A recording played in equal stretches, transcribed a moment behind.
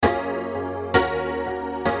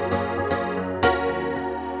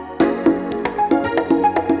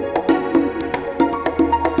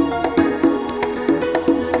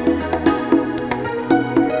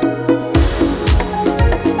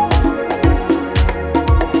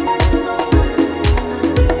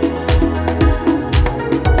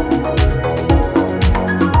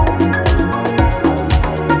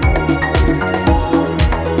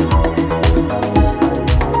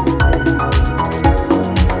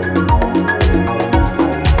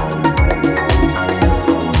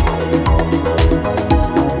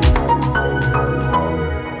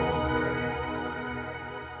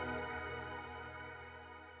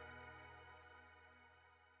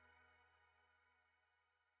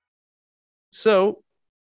So,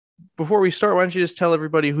 before we start, why don't you just tell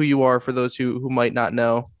everybody who you are for those who might not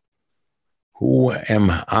know? Who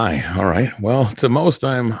am I? All right. Well, to most,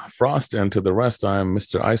 I'm Frost, and to the rest, I'm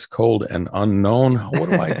Mr. Ice Cold and Unknown. What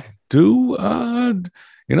do I do?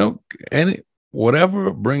 You know, any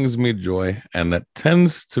whatever brings me joy, and that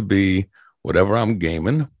tends to be whatever I'm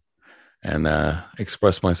gaming, and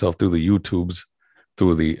express myself through the YouTubes,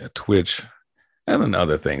 through the Twitch, and then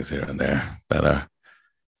other things here and there that are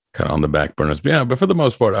kind of on the back burners. But yeah, but for the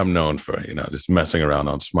most part, I'm known for just messing around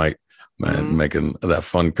on Smite and Mm, making that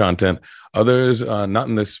fun content. Others, not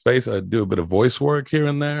in this space. I do a bit of voice work here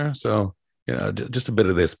and there, so just a bit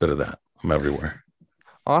of this, bit of that. I'm everywhere.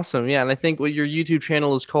 awesome. Yeah, and I think what your YouTube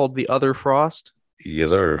channel is called TheOtherFrost. Yes,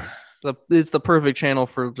 sir. It's the perfect channel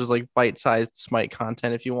for just like bite-sized Smite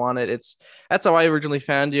content if you want it. That's how I originally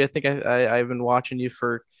found you. I think I've been watching you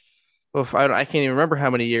for I can't even remember how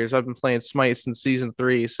many years. I've been playing Smite since season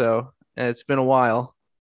three, so it's been a while.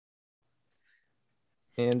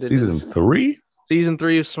 And it Season is three. season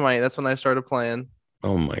three of Smite. That's when I started playing.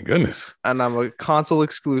 Oh my goodness. And I'm a console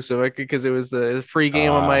exclusive because it was the free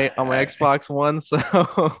game on Uh, my Xbox One. So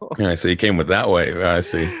I see. You came with that way. I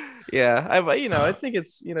see. yeah, I think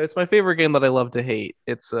it's my favorite game that I love to hate.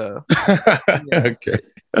 It's yeah, Okay.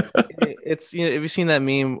 it's have you seen that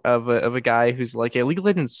meme of a guy who's like, yeah, League of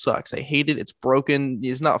Legends sucks. I hate it. It's broken.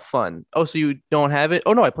 It's not fun. Oh, so you don't have it?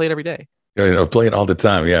 Oh no, I play it every day. I play it all the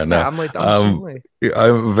time. Yeah, Yeah, no. I'm the same Um, way.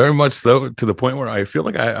 I'm very much so to the point where I feel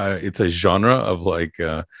like it's a genre of like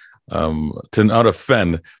to not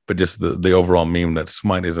offend, but just the overall meme that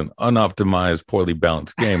Smite is an unoptimized, poorly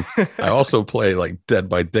balanced game. I also play like Dead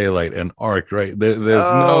by Daylight and Arc, right? There's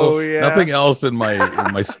Oh nothing yeah. else in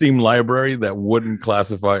my Steam library that wouldn't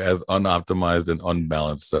classify as unoptimized and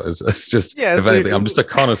unbalanced. So it's just, Yeah, if so anything, I'm just a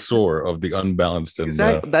connoisseur of the unbalanced and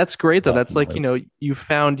exactly. That's great though. That's like, optimized. you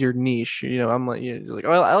found your niche. I'm like, like,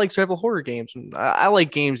 oh, I like survival horror games. And I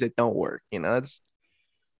like games that don't work.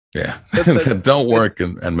 Yeah, That that that don't that work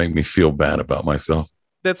and make me feel bad about myself.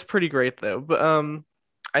 that's pretty great though. But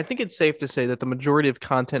I think it's safe to say that the majority of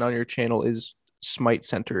content on your channel is Smite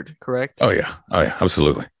centered, correct? Oh yeah,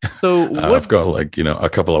 absolutely. So what? I've got like a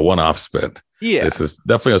couple of one-offs, but Yeah, this is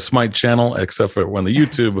definitely a Smite channel, except for when the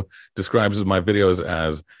YouTube describes my videos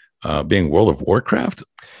as being World of Warcraft.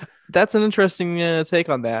 that's an interesting take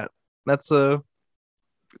on that. That's a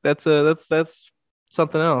that's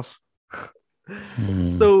something else.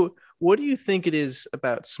 Hmm. So what do you think it is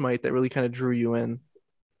about Smite that really kind of drew you in?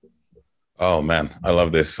 Oh man, I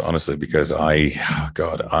love this honestly because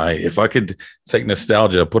God, I if I could take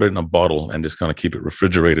nostalgia, put it in a bottle, and just kind of keep it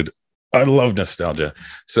refrigerated. I love nostalgia.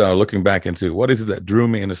 So looking back into what is it that drew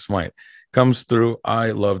me into Smite comes through.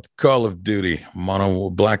 I loved Call of Duty, Mono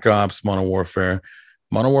Black Ops, Modern Warfare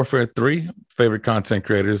 3. Favorite content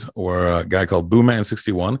creators were a guy called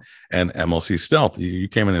Booman61 and MLC Stealth. You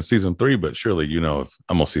came in season 3, but surely you know of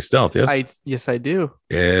MLC Stealth, yes? I Yes, I do.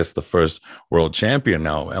 Yes, the first world champion.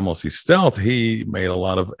 Now, MLC Stealth, he made a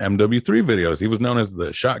lot of MW3 videos. He was known as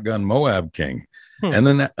the Shotgun Moab King. Hmm. And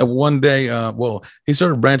then one day, he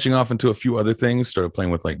started branching off into a few other things, started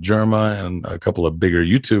playing with like Germa and a couple of bigger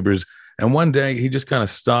YouTubers. And one day he just kind of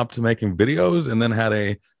stopped making videos and then had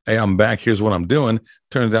hey, I'm back. Here's what I'm doing.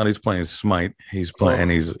 Turns out he's playing Smite. He's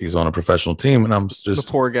playing, Oh, he's on a professional team. And I'm the just,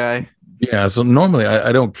 poor guy. yeah. So normally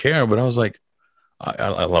I don't care, but I was like,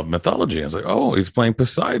 I love mythology. I was like, oh, he's playing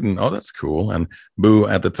Poseidon. Oh, that's cool. And Boo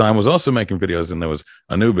at the time was also making videos, and there was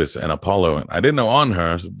Anubis and Apollo. And I didn't know on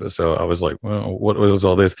her. So I was like, well, what was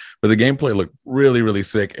all this? But the gameplay looked really, really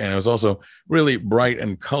sick. And it was also really bright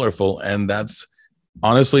and colorful. And that's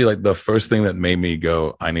honestly like the first thing that made me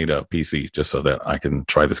go, I need a PC just so that I can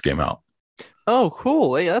try this game out. Oh,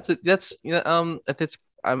 cool. Hey, that's that's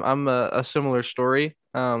I'm a similar story.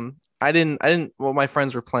 Well, my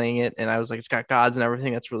friends were playing it and I was like, it's got gods and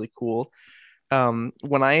everything. That's really cool.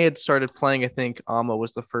 When I had started playing, I think Amma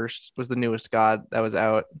was the newest god that was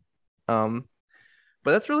out. Um,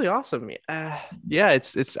 but that's really awesome. Yeah,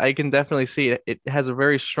 it's I can definitely see it. It has a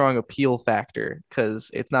very strong appeal factor because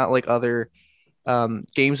it's not like other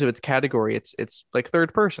games of its category. It's like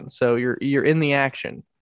third person, so you're in the action.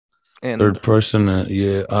 And Third person,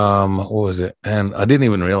 yeah. What was it? And I didn't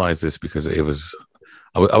even realize this because it was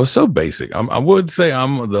I was so basic. I would say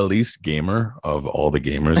I'm the least gamer of all the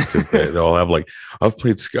gamers because they all have like I've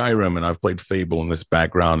played Skyrim and I've played Fable in this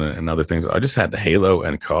background and other things. I just had the Halo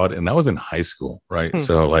and COD, and that was in high school, right? hmm,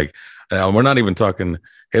 So like we're not even talking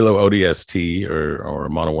Halo ODST or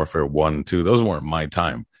Modern Warfare 1 2. Those weren't my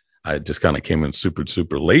time. I just kind of came in super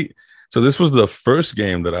late. So this was the first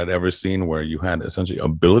game that I'd ever seen where you had essentially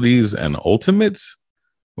abilities and ultimates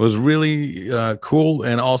was really cool,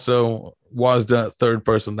 and also was the third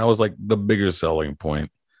person. That was like the bigger selling point,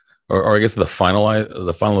 or I guess the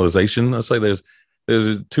finalization. Let's say there's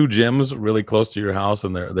two gyms really close to your house,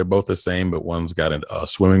 and they're both the same, but one's got a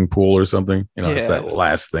swimming pool or something. You know, it's Yeah. that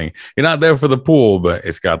last thing. You're not there for the pool, but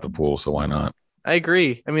it's got the pool, so why not? I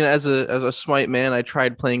agree. I mean, as a Smite man, I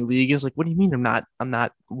tried playing League. It's like, what do you mean I'm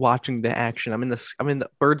not watching the action? I'm in the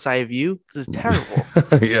bird's eye view. This is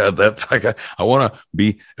terrible. Yeah, that's like I want to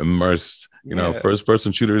be immersed. You know, Yeah. first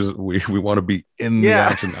person shooters, we want to be in the Yeah.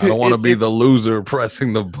 action. I don't want to be It the loser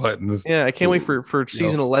pressing the buttons. yeah, I can't wait for You know,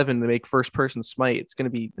 season 11 to make first person Smite. It's gonna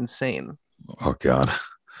be insane. oh God,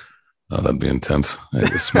 oh, that'd be intense.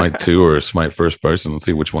 Smite 2 or Smite first person. Let's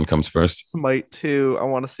see which one comes first. Smite 2, I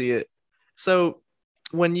want to see it. So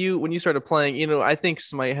when you started playing, I think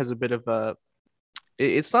Smite has a bit of a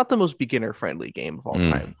it's not the most beginner friendly game of all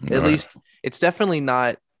time. All At right. least it's definitely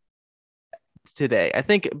not today. I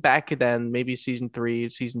think back then, maybe season 3,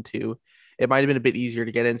 season 2, it might have been a bit easier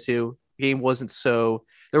to get into. The game wasn't so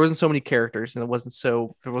there wasn't so many characters and there wasn't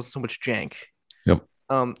so much jank. Yep.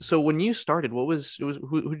 So when you started,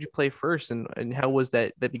 who did you play first and how was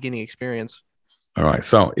that beginning experience? All right.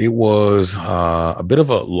 So it was a bit of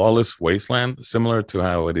a lawless wasteland, similar to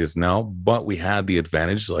how it is now, but we had the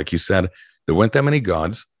advantage, like you said, there weren't that many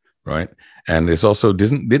gods, right? And this also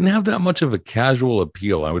didn't have that much of a casual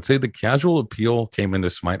appeal. I would say the casual appeal came into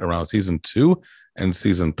Smite around season 2 and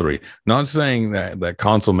season 3. Not saying that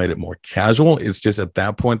console made it more casual. It's just at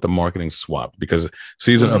that point the marketing swapped because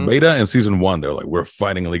season of Mm-hmm. beta and season 1, they're like, we're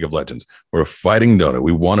fighting League of Legends, we're fighting Dota,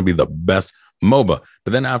 we want to be the best MOBA.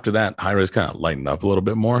 But then after that, Hi-Rez kind of lightened up a little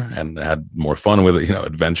bit more and had more fun with it. You know,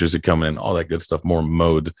 adventures would come in, all that good stuff, more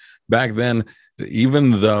modes. Back then,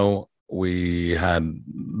 even though we had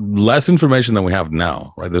less information than we have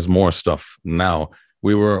now, right? There's more stuff now.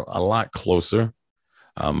 We were a lot closer.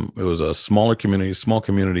 It was a smaller community, small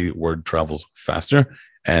community, word travels faster,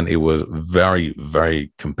 and it was very,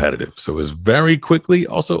 very competitive. So it was very quickly,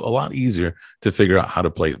 also a lot easier to figure out how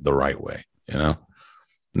to play the right way, you know?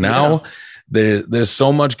 Yeah. Now there's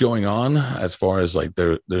so much going on as far as like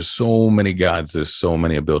there's so many gods, there's so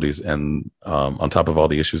many abilities, and on top of all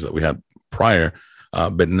the issues that we had prior,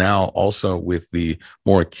 but now also with the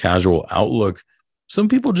more casual outlook, some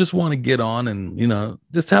people just want to get on and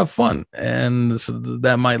just have fun, and so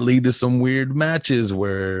that might lead to some weird matches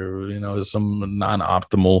where some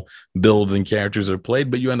non-optimal builds and characters are played,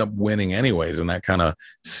 but you end up winning anyways, and that kind of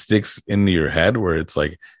sticks into your head where it's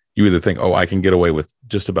like you either think, oh, I can get away with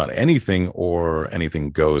just about anything, or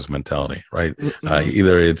anything goes mentality, right? Mm-hmm.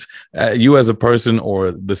 Either it's you as a person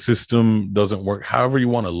or the system doesn't work. However you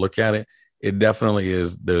want to look at it, it definitely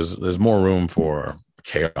is. There's more room for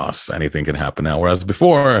chaos. Anything can happen now. Whereas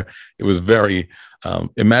before, it was very.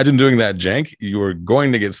 Imagine doing that jank. You were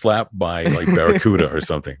going to get slapped by like Barracuda or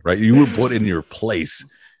something, right? You were put in your place.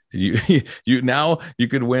 You you now you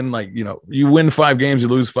could win, like you win 5 games, you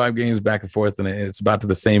lose 5 games back and forth, and it's about to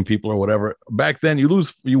the same people or whatever. Back then you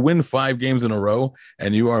win 5 games in a row,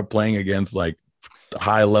 and you are playing against like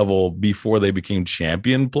high level before they became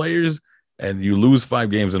champion players, and you lose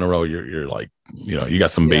 5 games in a row. You're like you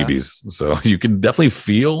got some Yeah. babies, so you can definitely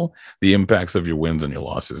feel the impacts of your wins and your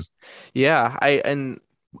losses. Yeah.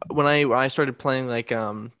 When I started playing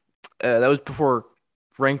that was before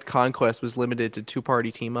ranked conquest was limited to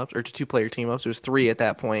two-party team ups or to two-player team ups. There was three at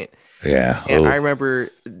that point. Yeah. And I Oh.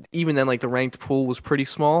 remember even then, like the ranked pool was pretty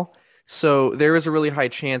small. So there was a really high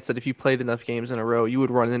chance that if you played enough games in a row, you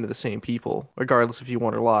would run into the same people, regardless if you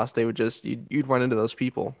won or lost. They would just you'd run into those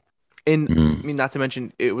people. And Mm. I mean, not to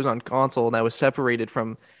mention it was on console and I was separated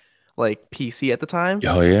from like PC at the time,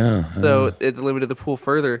 Oh yeah. so it limited the pool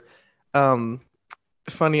further. Um,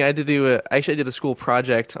 Funny, I had to actually I did a school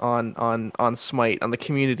project on Smite on the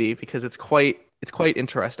community because it's quite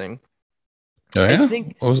interesting. Oh I yeah.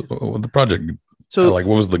 think What was the project? so. Like,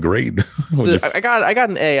 what was the grade? Would you? I got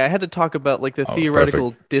an A. I had to talk about like the Oh, perfect.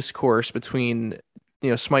 theoretical discourse between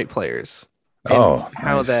Smite players and Oh,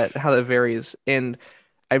 how nice. that varies. And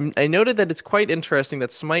I noted that it's quite interesting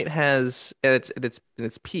that Smite has at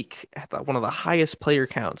its peak one of the highest player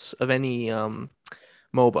counts of any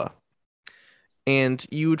MOBA. And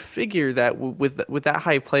you would figure that with that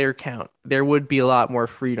high player count, there would be a lot more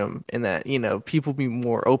freedom in that, people be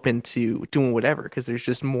more open to doing whatever because there's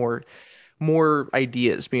just more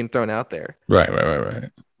ideas being thrown out there. Right, right, right, right.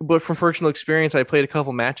 But from personal experience, I played a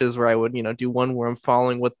couple matches where I would, do one where I'm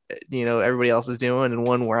following what, everybody else is doing and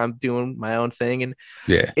one where I'm doing my own thing. And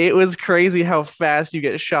Yeah. it was crazy how fast you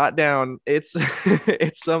get shot down. It's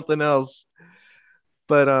it's something else.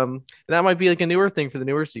 But that might be like a newer thing for the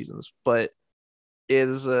newer seasons. But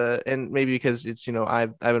is and maybe because it's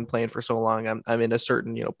I've been playing for so long, I'm in a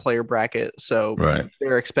certain player bracket, so Right.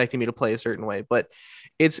 they're expecting me to play a certain way. But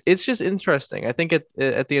it's just interesting. I think at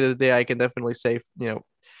the end of the day, I can definitely say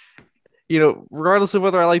regardless of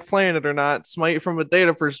whether I like playing it or not, Smite from a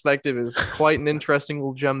data perspective is quite an interesting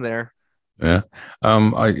little gem there. Yeah.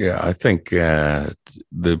 I think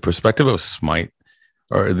the perspective of Smite,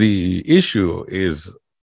 or the issue is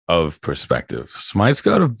of perspective. Smite's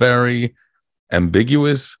got a very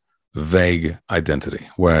ambiguous, vague identity.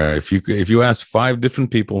 Where if you asked five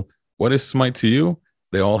different people, what is Smite to you?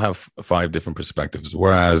 They all have five different perspectives.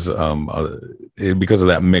 Whereas, because of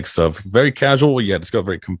that mix of very casual, yet it's got a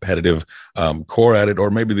very competitive core at it,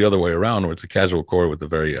 or maybe the other way around, where it's a casual core with a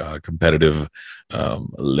very competitive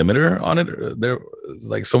limiter on it. There,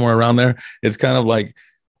 like somewhere around there, it's kind of like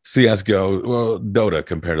CS:GO, well, Dota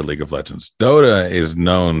compared to League of Legends. Dota is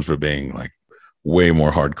known for being like way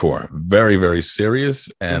more hardcore, very, very serious,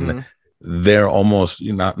 and Hmm. they're almost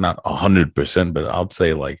not 100%, but I'll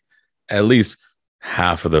say like at least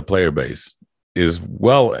half of the player base is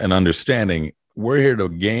well and understanding. We're here to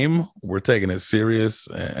game, we're taking it serious,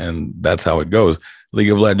 and that's how it goes. League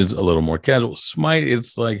of Legends a little more casual. Smite,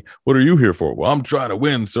 it's like, what are you here for? Well, I'm trying to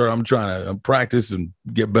win, sir. I'm trying to practice and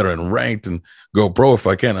get better and ranked and go pro if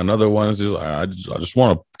I can. Another one is just, I just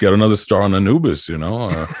want to get another star on Anubis, or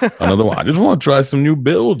another one, I just want to try some new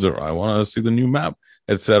builds, or I want to see the new map,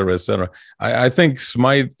 etc., etc. I think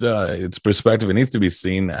Smite, its perspective, it needs to be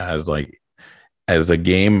seen as like as a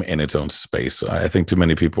game in its own space. I think too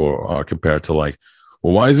many people are compared to like,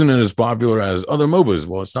 well, why isn't it as popular as other MOBAs?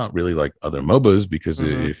 Well, it's not really like other MOBAs, because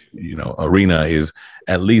Hmm. if Arena is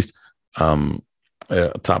at least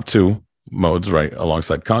top two modes, right,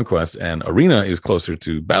 alongside Conquest, and Arena is closer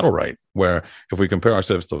to Battle Right. Where if we compare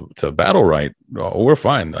ourselves to Battle Right, we're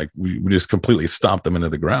fine. Like we just completely stomp them into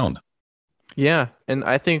the ground. Yeah, and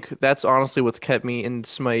I think that's honestly what's kept me in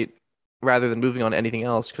Smite rather than moving on to anything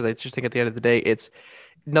else, because I just think at the end of the day, it's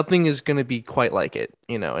nothing is going to be quite like it,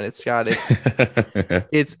 and it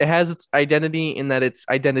has its identity in that its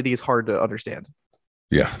identity is hard to understand.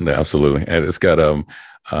 Yeah, absolutely. And it's got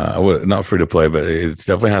not free to play, but it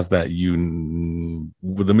definitely has that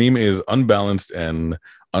the meme is unbalanced and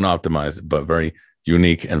unoptimized, but very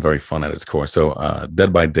unique and very fun at its core. So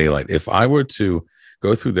Dead by Daylight, if I were to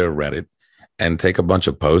go through their Reddit and take a bunch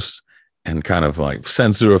of posts and kind of like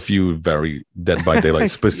censor a few very Dead by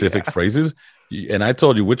Daylight specific Yeah, phrases, and I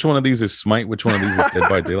told you which one of these is Smite, which one of these is Dead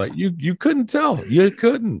by Daylight, you couldn't tell. You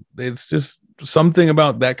couldn't. It's just something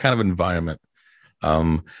about that kind of environment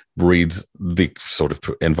breeds the sort of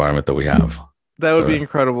environment that we have. that would be So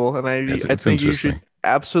incredible, and I it's think you should interesting.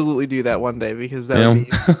 absolutely do that one day because that would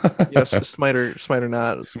Yeah. be Smite or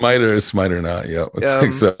not. Smite or not. Yeah. It's like,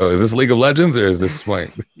 Um, so is this League of Legends or is this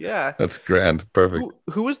Smite? yeah. That's grand. Perfect.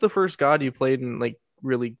 Who was the first god you played and like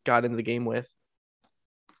really got into the game with?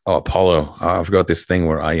 Oh, Apollo. I forgot this thing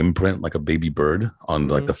where I imprint like a baby bird on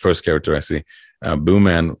like Hmm. the first character I see. Boom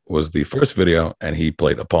Man was the first video and he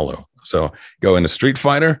played Apollo. So go into Street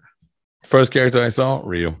Fighter. First character I saw,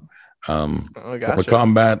 Ryu. Oh, Mortal gotcha.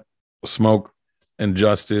 Kombat, Smoke,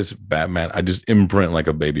 Injustice, Batman. I just imprint like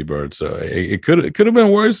a baby bird. So it could have been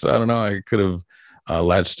worse. I don't know. I could have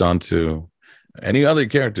latched onto any other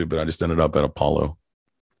character, but I just ended up at Apollo.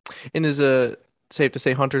 And is safe to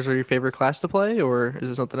say hunters are your favorite class to play, or is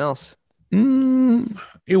it something else?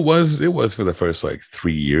 It was for the first like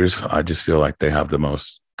 3 years. I just feel like they have the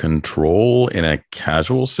most control in a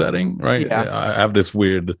casual setting, right? Yeah. I have this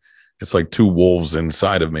weird. It's like two wolves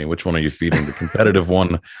inside of me. Which one are you feeding? The competitive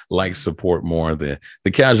one likes support more. The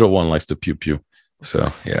casual one likes to pew pew.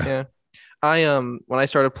 So yeah, Yeah. I when I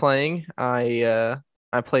started playing, I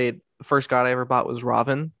played the first god I ever bought was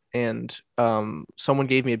Robin, and someone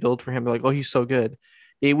gave me a build for him. They're like, "Oh, he's so good."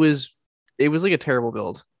 It was it was like a terrible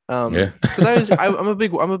build. yeah. Because I'm a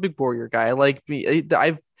big warrior guy. I like me.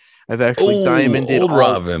 I've actually Oh, diamonded old all.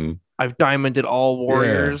 Robin. I've diamonded all Yeah,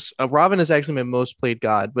 warriors. Robin is actually my most played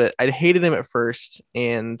god, but I hated him at first,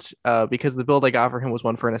 and because the build I got for him was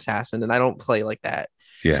one for an assassin, and I don't play like that.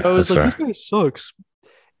 So yeah. I was That's like, this fair. guy sucks.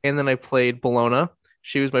 And then I played Bologna.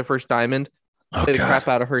 She was my first diamond. Oh Play the God, crap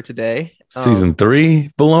out of her today. season three,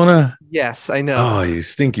 Bologna. Yes, I know. Oh, you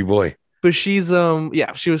stinky boy. But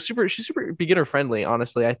yeah, she's super beginner friendly,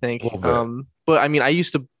 honestly, I A think. little bit. But I mean, I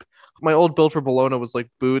used to my old build for Bologna was like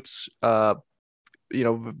boots,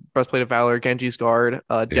 breastplate of valor, Genji's guard,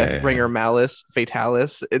 Yeah. Deathbringer Malice,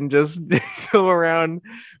 Fatalis, and just go around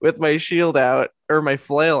with my shield out or my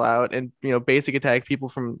flail out, and basic attack people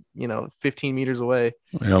from 15 meters away.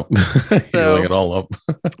 Yep. Healing it So, all up.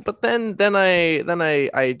 but then I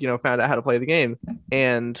found out how to play the game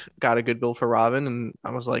and got a good build for Robin, and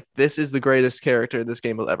I was like, this is the greatest character this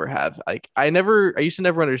game will ever have. Like I used to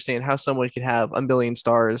never understand how someone could have a million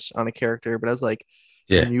stars on a character, but I was like,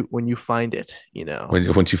 Yeah. when you find it,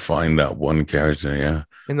 Once you find that one character, yeah.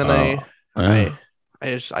 and then Uh, yeah.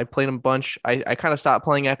 I played him a bunch. I kind of stopped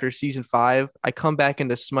playing after season 5. I come back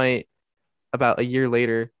into Smite about a year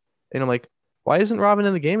later, and I'm like, why isn't Robin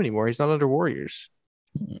in the game anymore? He's not under Warriors.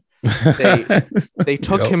 They they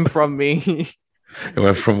took Yep. him from me. It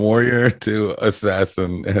went from warrior to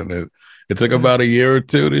assassin, and it took about a year or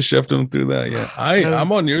two to shift him through that. Yeah,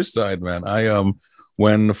 I'm on your side, man.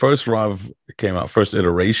 When the first Rav came out, first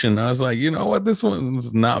iteration, I was like, you know what, this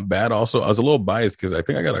one's not bad. Also, I was a little biased because I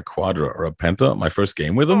think I got a quadra or a penta my first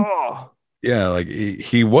game with him. Oh, Yeah, like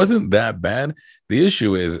he wasn't that bad. The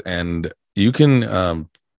issue is, and you can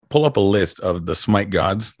pull up a list of the Smite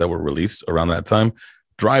gods that were released around that time.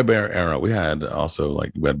 Dry Bear era. We had also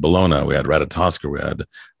we had Bologna, we had Ratatoskr, we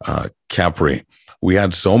had Capri. We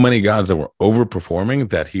had so many gods that were overperforming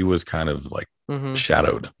that he was kind of like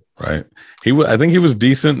shadowed, right? I think he was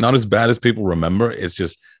decent, not as bad as people remember. It's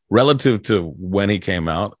just relative to when he came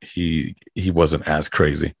out, he wasn't as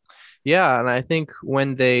crazy. yeah, and I think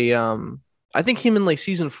when they I think him in like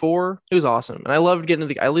season 4, it was awesome, and I loved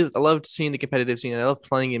I loved seeing the competitive scene. I loved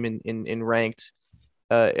playing him in ranked.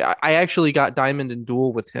 I actually got diamond and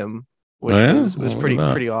duel with him, Oh, which yeah? was Well,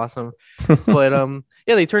 pretty awesome. But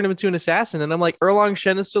yeah, they turned him into an assassin, and I'm like, Erlang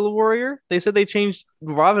Shen is still a warrior. They said they changed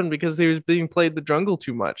Robin because he was being played the jungle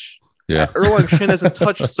too much. yeah. Erlang Shen hasn't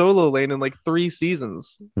touched solo lane in like 3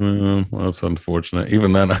 seasons. Well, that's unfortunate.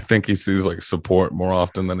 Even then, I think he sees like support more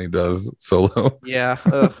often than he does solo. Yeah,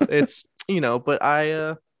 it's but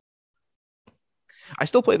I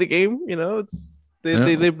still play the game. It's Yeah.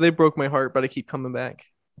 they broke my heart, but I keep coming back.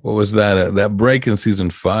 What was that? That break in season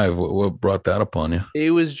 5? What brought that upon you? It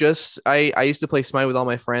was just I used to play Smite with all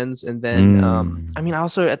my friends, and then I mean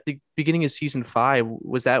also at the beginning of season 5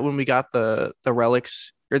 was that when we got the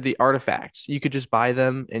relics or the artifacts. You could just buy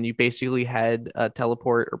them, and you basically had a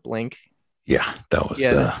teleport or blink. Yeah, that was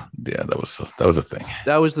Yeah, that was a thing.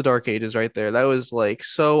 that was the dark ages right there. That was like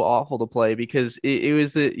so awful to play because it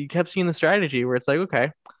was you kept seeing the strategy where it's like,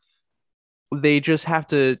 okay, they just have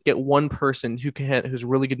to get one person who's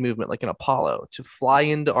really good movement, like an Apollo, to fly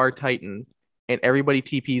into our Titan, and everybody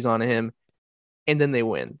TPs on him, and then they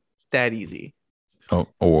win. It's that easy. Oh,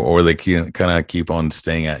 or they can kind of keep on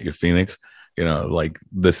staying at your Phoenix. Like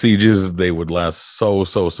the sieges, they would last so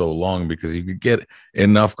long because you could get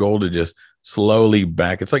enough gold to just slowly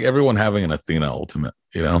back. It's like everyone having an Athena ultimate.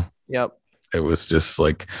 Yep. It was just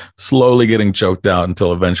like slowly getting choked out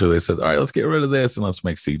until eventually they said, all right, let's get rid of this and let's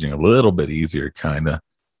make sieging a little bit easier, kind of.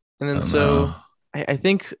 And I then don't know. so I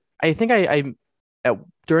think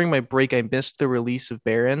during my break I missed the release of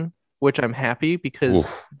Baron, which I'm happy because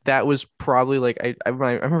Oof. that was probably like I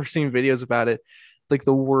remember seeing videos about it, like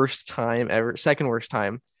the worst time ever, second worst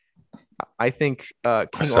time. I think A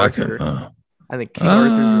King second. Arthur. I think King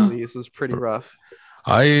Arthur's release was pretty rough.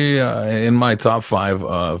 I in my top 5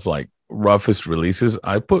 of like roughest releases,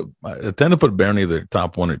 I tend to put Baron either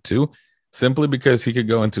top 1 or 2, simply because he could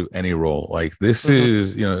go into any role. Like this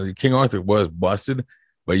is, King Arthur was busted,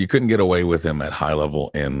 but you couldn't get away with him at high level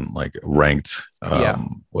in like ranked Yeah.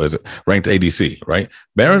 what is it? Ranked ADC, right?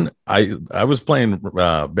 Baron, I was playing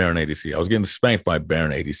Baron ADC. I was getting spanked by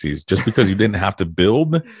Baron ADCs just because you didn't have to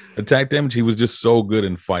build attack damage. He was just so good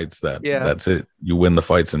in fights that Yeah. that's it. You win the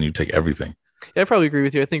fights and you take everything. Yeah, I probably agree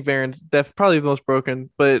with you. I think Baron's probably the most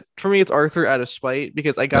broken, but for me, it's Arthur out of spite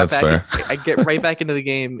because I got That's back. fair. I get right back into the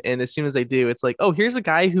game, and as soon as I do, it's like, oh, here's a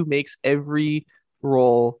guy who makes every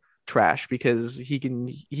role trash because you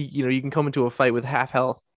can come into a fight with half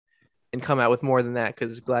health and come out with more than that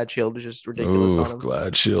because Glad Shield is just ridiculous Ooh, on him.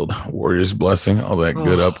 Glad Shield, Warrior's Blessing, all that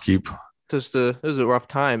good Oh, upkeep. it was a rough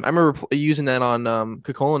time. I remember using that on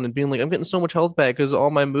Kukulkan and being like, I'm getting so much health back because of all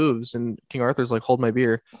my moves, and King Arthur's like, hold my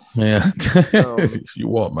beer. Yeah. Um, You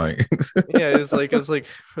want, Mike. yeah, it was like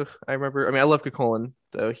I remember. I mean, I love Kukulkan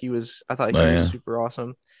though. I thought he Oh, was yeah. super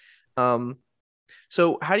awesome. Um,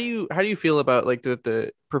 so how do you feel about like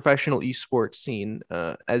the professional esports scene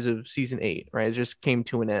as of season 8? Right, it just came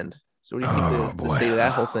to an end. So what do you think Oh the boy. state of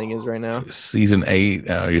that whole thing is right now? Season 8,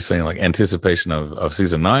 are you saying like anticipation of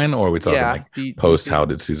season 9, or are we talking Yeah, like do you post think? how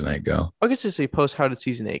did season 8 go? I guess just say post. How did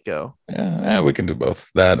season 8 go? Yeah, we can do both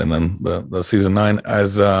that and then the season 9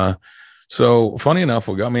 as So funny enough,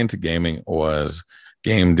 what got me into gaming was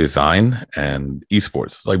game design and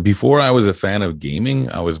esports. Like before I was a fan of gaming,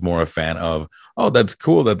 I was more a fan of, oh, that's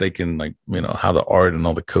cool that they can like, how the art and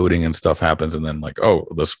all the coding and stuff happens. And then like, oh,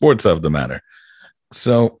 the sports of the matter.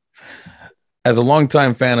 So as a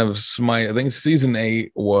longtime fan of Smite, I think season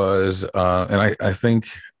 8 was, and I think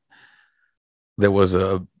there was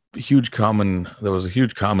a there was a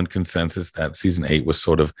huge common consensus that season 8 was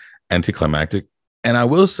sort of anticlimactic. And I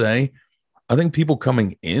will say, I think people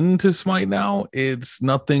coming into Smite now, it's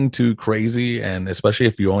nothing too crazy. And especially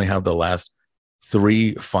if you only have the last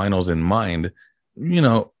 3 finals in mind,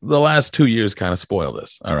 the last 2 years kind of spoil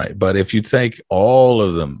this. All right. But if you take all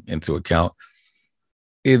of them into account,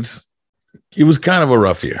 it was kind of a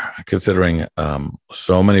rough year considering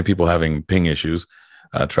so many people having ping issues,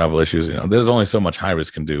 travel issues. There's only so much high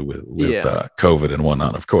risk can do with COVID and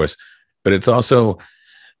whatnot, of course. But it's also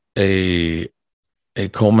a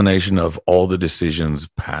culmination of all the decisions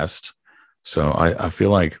past. So I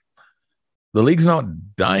feel like the league's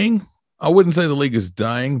not dying. I wouldn't say the league is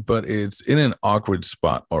dying, but it's in an awkward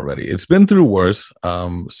spot already. It's been through worse.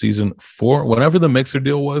 Season 4, whenever the mixer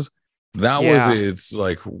deal was, that was it. It's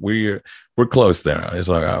like we're close there. It's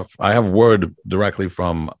like I have word directly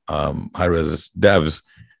from high-res devs.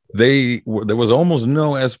 There was almost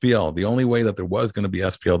no SPL. The only way that there was going to be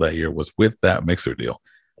SPL that year was with that mixer deal.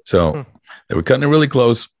 So they were cutting it really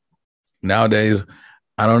close. Nowadays,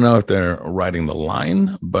 I don't know if they're riding the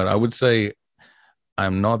line, but I would say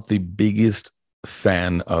I'm not the biggest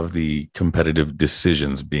fan of the competitive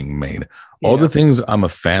decisions being made. All the things I'm a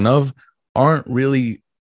fan of aren't really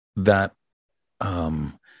that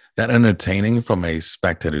entertaining from a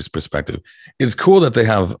spectator's perspective. It's cool that they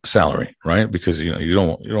have salary, right? Because you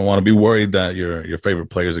don't want to be worried that your favorite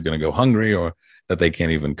players are going to go hungry or that they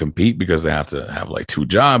can't even compete because they have to have like 2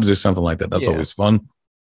 jobs or something like that. That's always fun.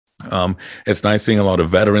 It's nice seeing a lot of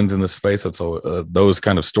veterans in the space. That's all, those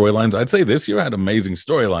kind of storylines. I'd say this year had amazing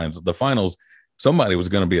storylines. The finals, somebody was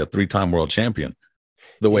going to be a 3-time world champion.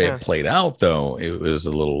 The way it played out, though, it was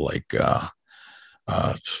a little like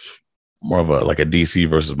more of a DC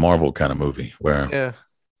versus Marvel kind of movie where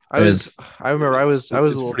I remember I was a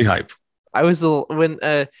little pretty hype. I was a little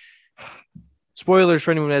when spoilers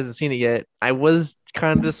for anyone who hasn't seen it yet. I was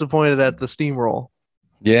kind of disappointed at the steamroll.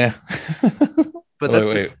 Yeah. But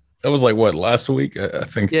wait. That was like what, last week? I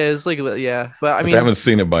think. Yeah, it's like but I mean, if they haven't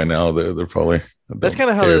seen it by now, they're probably that's kind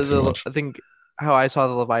of how I think how I saw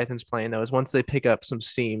the Leviathans playing though is once they pick up some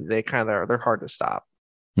steam, they're hard to stop.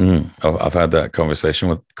 I've had that conversation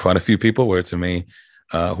with quite a few people where to me,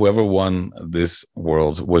 whoever won this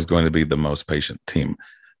Worlds was going to be the most patient team.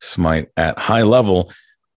 Smite at high level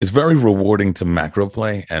is very rewarding to macro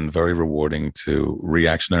play and very rewarding to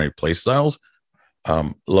reactionary play styles.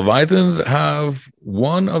 Leviathans have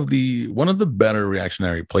one of the better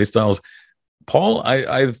reactionary play styles. Paul,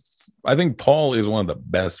 I think Paul is one of the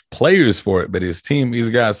best players for it, but his team, he's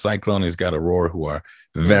got Cyclone, he's got Aurora, who are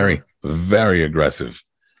very, very aggressive.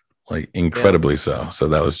 Like incredibly so. So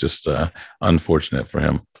that was just unfortunate for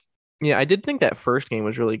him. Yeah, I did think that first game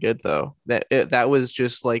was really good though. That was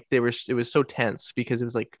just like it was so tense because it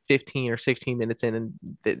was like 15 or 16 minutes in and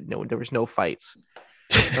there was no fights.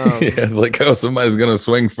 It's like, oh, somebody's gonna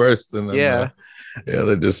swing first, and then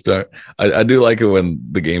they just start. I do like it when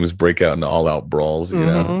the games break out into all-out brawls.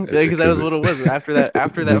 Because that was what it was. After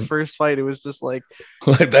that first fight, it was just like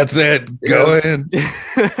that's it. Go in.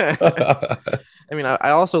 I mean, I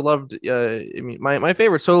also loved. My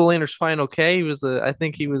favorite solo laner's Fine OK. He was I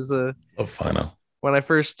think he was final. When I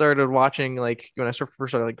first started watching, like when I first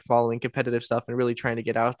started like following competitive stuff and really trying to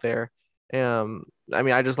get out there. I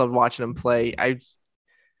mean, I just loved watching him play.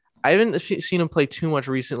 I haven't seen him play too much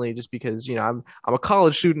recently, just because I'm a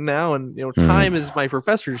college student now, and time is my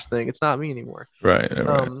professor's thing. It's not me anymore. Right.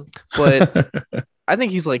 But I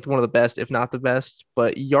think he's like one of the best, if not the best.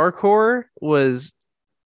 But Yarkor was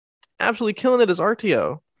absolutely killing it as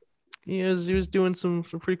RTO. He was doing some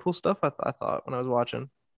pretty cool stuff. I thought when I was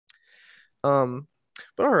watching. But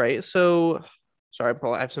all right. So sorry,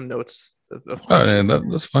 Paul. I have some notes.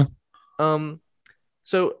 That's fine.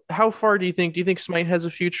 So how far do you think Smite has a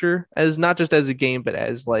future, as not just as a game, but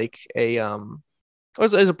as like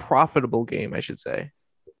as a profitable game, I should say?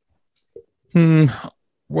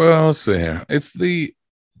 Well, let's see here. It's the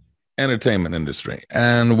entertainment industry,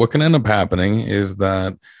 and what can end up happening is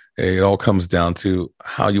that it all comes down to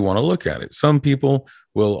how you want to look at it. Some people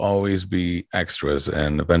will always be extras,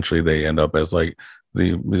 and eventually they end up as like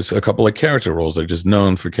there's a couple of character roles. They're just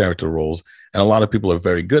known for character roles, and a lot of people are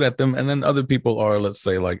very good at them. And then other people are, let's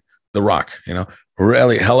say, like The Rock.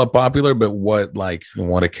 really hella popular, but what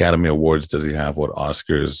Academy Awards does he have? What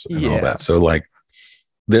Oscars and all Yeah. that? So like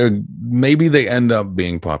they're maybe they end up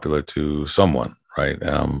being popular to someone, right?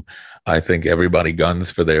 I think everybody guns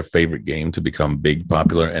for their favorite game to become big,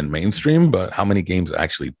 popular, and mainstream, but how many games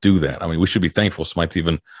actually do that? I mean, we should be thankful Smite's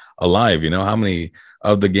even alive. How many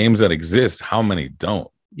of the games that exist, how many don't?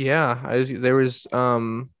 Yeah. There was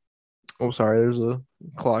oh sorry, there's a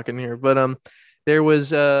clock in here. But there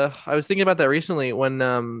was I was thinking about that recently when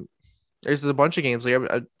there's a bunch of games.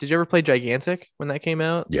 Like, did you ever play Gigantic when that came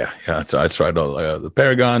out? Yeah, yeah. So I tried all the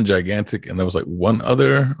Paragon, Gigantic, and there was like one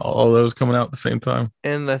other, all those coming out at the same time.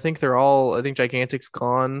 And I think Gigantic's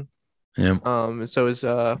gone. Yeah. And so is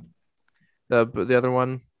the other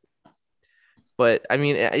one. But I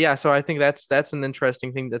mean, yeah, so I think that's an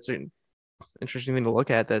interesting thing. That's an interesting thing to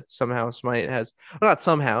look at that somehow Smite has, well, not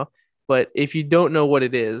somehow, but if you don't know what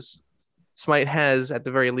it is, Smite has at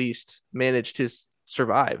the very least managed to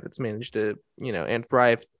survive. It's managed to, and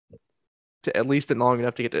thrive to at least long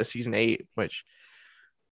enough to get to season 8, which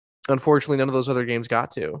unfortunately none of those other games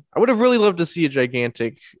got to. I would have really loved to see a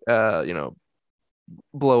Gigantic,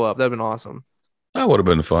 blow up. That'd been awesome. That would have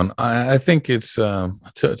been fun. I think it's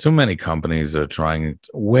too many companies are trying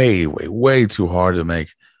way, way, way too hard to make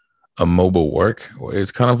a mobile work.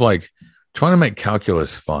 It's kind of like trying to make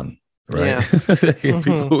calculus fun, right? Yeah.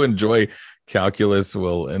 People who enjoy calculus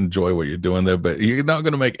will enjoy what you're doing there, but you're not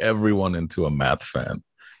going to make everyone into a math fan.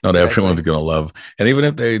 Not Exactly. everyone's going to love, and even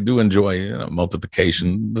if they do enjoy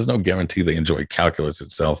multiplication, there's no guarantee they enjoy calculus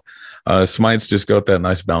itself. Smite's just got that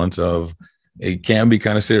nice balance of it can be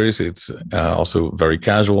kind of serious. It's also very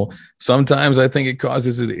casual. Sometimes I think it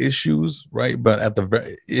causes it issues, right? But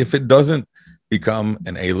if it doesn't become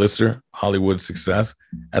an A-lister Hollywood success,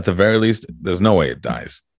 at the very least, there's no way it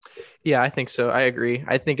dies. Yeah, I think so. I agree.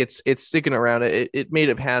 I think it's sticking around. It made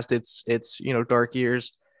it past its dark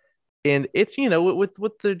years, and it's with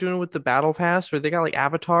what they're doing with the battle pass, where they got like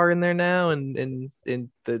Avatar in there now, and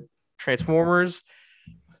the Transformers.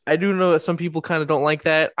 I do know that some people kind of don't like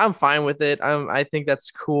that. I'm fine with it. I think that's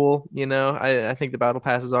cool. I think the battle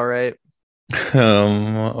pass is all right.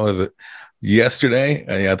 What was it? Yesterday?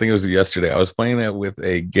 Yeah, I think it was yesterday. I was playing it with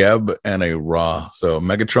a Geb and a Raw. So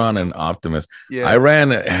Megatron and Optimus. I Yeah. ran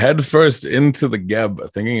headfirst into the Geb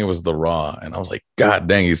thinking it was the Raw. And I was like, God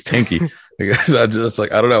dang, he's tanky. Because I just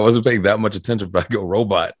like, I don't know, I wasn't paying that much attention, but I go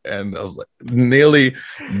robot. And I was like, nearly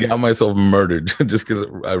got myself murdered just because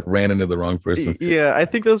I ran into the wrong person. Yeah, I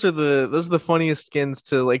think those are the funniest skins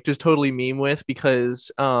to like just totally meme with because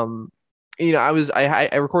I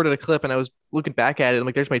recorded a clip and I was looking back at it and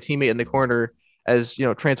like there's my teammate in the corner as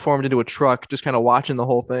transformed into a truck just kind of watching the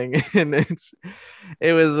whole thing and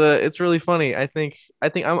it's really funny. I think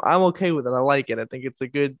I'm okay with it. I like it. I think it's a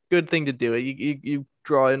good thing to do. You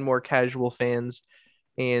draw in more casual fans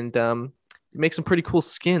and make some pretty cool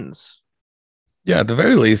skins. Yeah, at the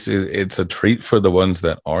very least, it's a treat for the ones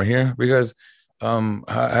that are here because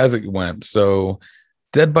as it went. So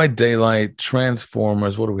Dead by Daylight,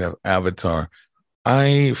 Transformers, what do we have? Avatar.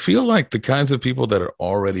 I feel like the kinds of people that are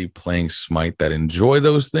already playing Smite that enjoy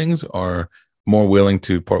those things are more willing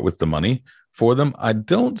to part with the money for them. I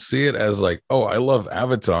don't see it as like, oh, I love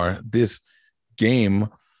Avatar. This game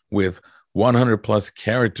with 100 plus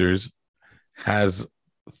characters has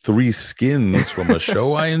 3 skins from a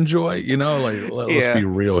show I enjoy. Like let's Yeah. be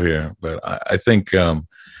real here. But I think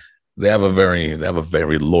they have a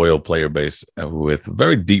very loyal player base with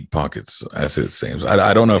very deep pockets, as it seems.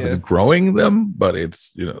 I don't know if it's Yeah. growing them, but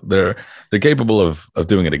it's they're capable of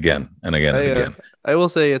doing it again and again and I again. I will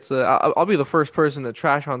say I'll be the first person to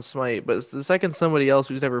trash on Smite, but it's the second somebody else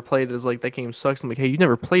who's never played it is like that game sucks. I'm like, hey, you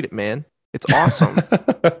never played it, man. It's awesome.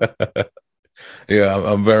 Yeah,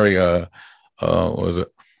 I'm very what was it?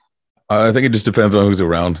 I think it just depends on who's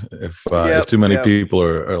around. If Yep, too many yep. people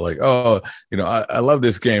are like, oh, I love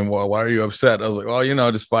this game. Well, why are you upset? I was like,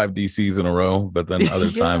 oh, just 5 DCs in a row. But then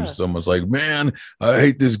other times, Yeah. someone's like, man, I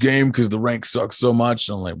hate this game because the rank sucks so much.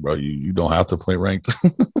 I'm like, bro, you don't have to play ranked.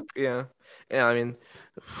 Yeah. Yeah, I mean,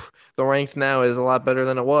 the ranked now is a lot better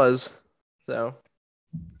than it was. So,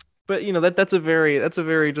 but that's a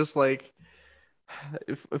very just like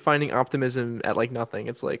finding optimism at like nothing.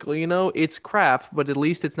 It's like, well, it's crap, but at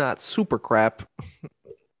least it's not super crap.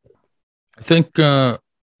 I think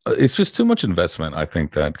it's just too much investment. I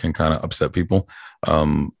think that can kind of upset people.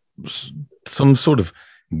 Um, some sort of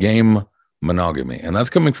game monogamy, and that's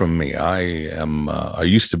coming from me. I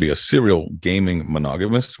used to be a serial gaming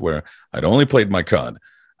monogamist where I'd only played my COD.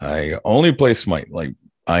 I only play Smite. Like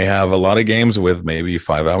I have a lot of games with maybe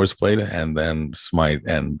 5 hours played, and then Smite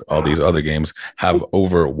and all these other games have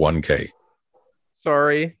over 1K.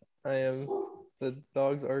 Sorry, I am. The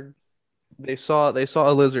dogs are they saw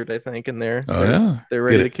a lizard, I think, and they're Oh they're yeah, they're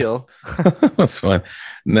get ready to it. kill. That's fine.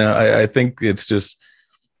 No, I think it's just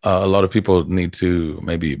a lot of people need to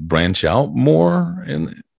maybe branch out more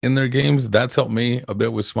in their games. That's helped me a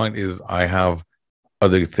bit with Smite. Is I have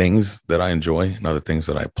other things that I enjoy and other things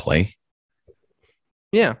that I play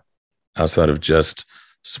Yeah. outside of just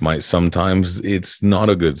Smite. Sometimes it's not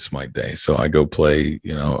a good Smite day, so I go play,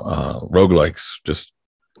 roguelikes, just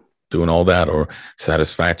doing all that, or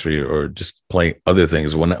Satisfactory, or just play other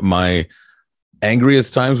things. When my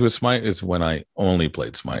angriest times with Smite is when I only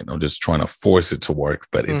played Smite. I'm just trying to force it to work,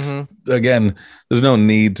 but it's Mm-hmm. again, there's no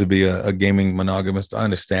need to be a gaming monogamist. I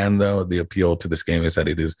understand though the appeal to this game is that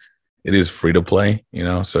it is free to play.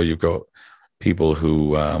 So you've got people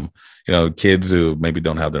who kids who maybe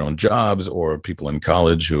don't have their own jobs, or people in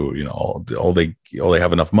college who all they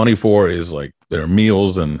have enough money for is like their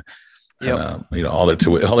meals, and Yep. all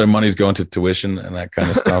their money's going to tuition and that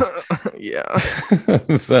kind of stuff. Yeah.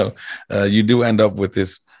 So you do end up with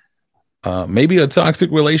this maybe a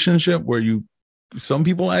toxic relationship where some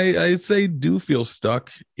people I say do feel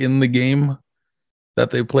stuck in the game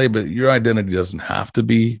that they play, but your identity doesn't have to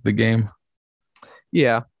be the game.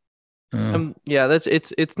 Yeah. uh, Yeah,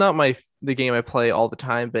 it's not the game I play all the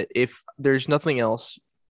time, but if there's nothing else,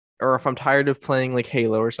 or if I'm tired of playing like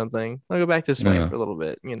Halo or something, I'll go back to Smite yeah. for a little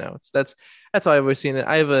bit. That's how I've always seen it.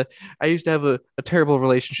 I used to have a terrible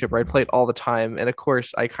relationship where I played all the time, and of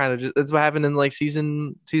course I kind of just that's what happened in like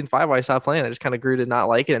season five where I stopped playing. I just kind of grew to not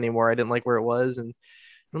like it anymore. I didn't like where it was, and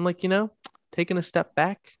I'm like, taking a step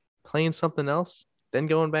back, playing something else, then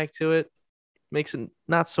going back to it makes it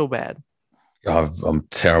not so bad. I'm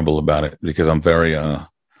terrible about it because I'm very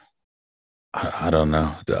I don't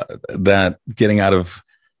know that getting out of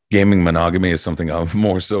gaming monogamy is something I've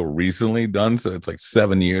more so recently done. So it's like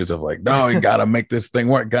 7 years of like, no, you gotta make this thing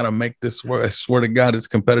work, gotta make this work. I swear to God, it's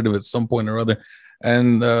competitive at some point or other.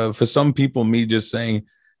 And for some people, me just saying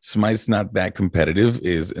Smite's not that competitive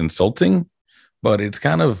is insulting, but it's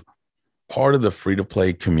kind of part of the free to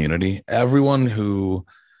play community. Everyone who,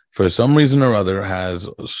 for some reason or other, has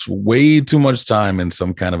way too much time in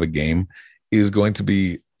some kind of a game is going to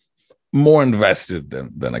be more invested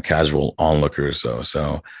than a casual onlooker.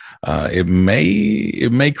 So it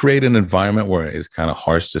may create an environment where it's kind of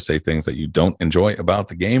harsh to say things that you don't enjoy about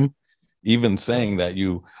the game. Even saying that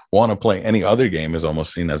you want to play any other game is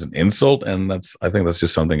almost seen as an insult, and I think that's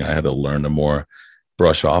just something I had to learn to more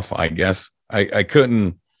brush off. I guess I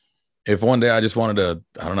couldn't. If one day I just wanted to,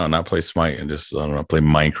 I don't know, not play Smite and just, I don't know, play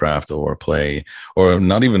Minecraft or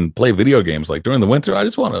not even play video games, like during the winter, I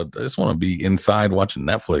just want to be inside watching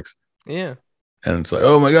Netflix. Yeah. And it's like,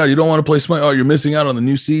 oh my God, you don't want to play Smite. Oh, you're missing out on the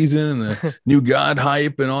new season and the new God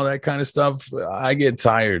hype and all that kind of stuff. I get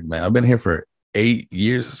tired, man. I've been here for 8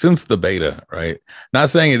 years since the beta, right? Not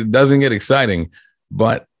saying it doesn't get exciting,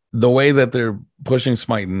 but the way that they're pushing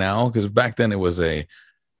Smite now, because back then it was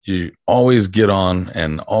you always get on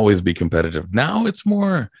and always be competitive. Now it's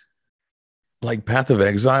more like Path of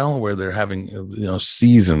Exile, where they're having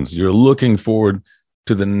seasons. You're looking forward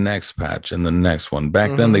to the next patch and the next one. Back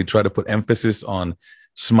then, Mm-hmm. they try to put emphasis on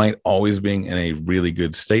Smite always being in a really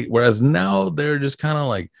good state, whereas now they're just kind of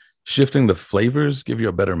like shifting the flavors, give you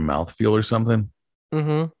a better mouthfeel or something.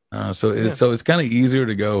 Mm-hmm. Yeah. So it's kind of easier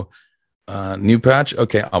to go new patch.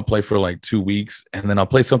 Okay, I'll play for like 2 weeks, and then I'll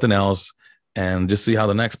play something else and just see how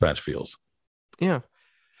the next patch feels. Yeah.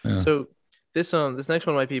 Yeah. So this next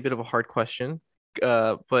one might be a bit of a hard question.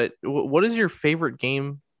 But what is your favorite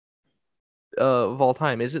game of all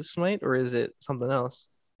time? Is it Smite or is it something else?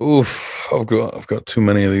 Oof, I've got too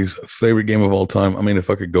many of these. Favorite game of all time. I mean, if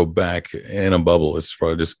I could go back in a bubble, it's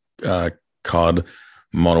probably just COD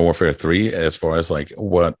Modern Warfare 3 as far as like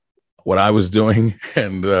what I was doing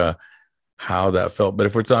and how that felt. But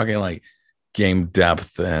if we're talking like game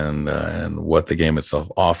depth and what the game itself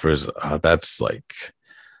offers, that's like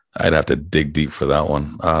I'd have to dig deep for that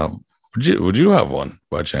one. Would you have one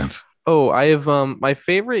by chance? Oh, I have my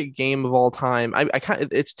favorite game of all time. I kind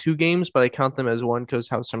it's two games, but I count them as one because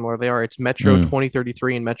how similar they are. It's Metro Mm,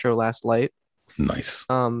 2033 and Metro Last Light. nice.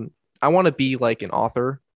 Um, I want to be like an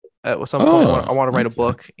author at some point. I Oh, want to write a okay.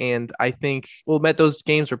 book, and I think met those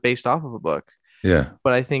games are based off of a book, Yeah.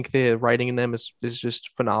 but I think the writing in them is just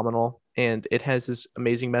phenomenal, and it has this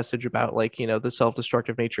amazing message about like the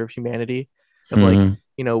self-destructive nature of humanity, of like Hmm.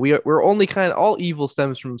 we're only kind of all evil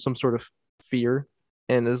stems from some sort of fear,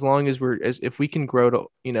 and as long as if we can grow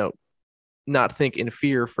to not think in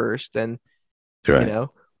fear first, then you Right.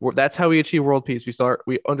 know that's how we achieve world peace.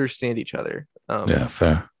 We understand each other. Yeah.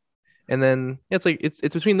 Fair. And then it's like it's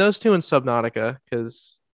between those two and Subnautica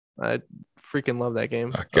because I freaking love that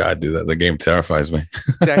game. Oh, God, dude, that the game terrifies me.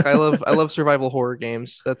 Exactly. I love survival horror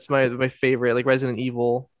games. That's my favorite, like Resident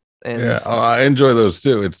Evil and Yeah, oh, I enjoy those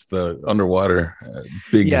too. It's the underwater,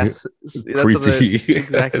 big, yes, that's what the creepy.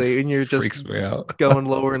 exactly. It And you're just freaks me out. going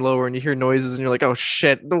lower and lower and you hear noises and you're like, "Oh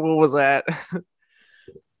shit, what was that?"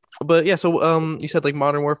 But yeah, so you said like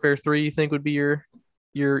Modern Warfare 3 you think would be your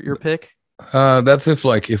pick? That's if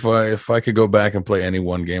like if I could go back and play any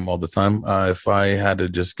one game all the time. If I had to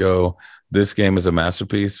just go, this game is a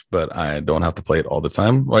masterpiece, but I don't have to play it all the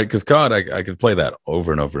time. Like because COD, I could play that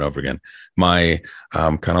over and over and over again. My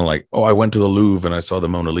kind of like, oh, I went to the Louvre and I saw the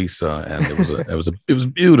Mona Lisa and it was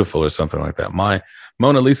beautiful or something like that. My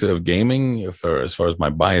Mona Lisa of gaming, for as far as my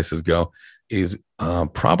biases go, is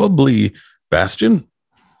probably Bastion.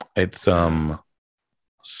 It's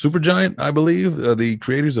Supergiant, I believe, the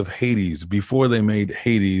creators of Hades. Before they made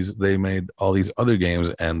Hades, they made all these other games,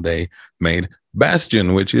 and they made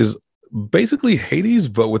Bastion, which is basically Hades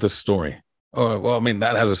but with a story. Oh, well, I mean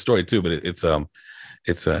that has a story too, but it's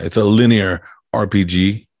a linear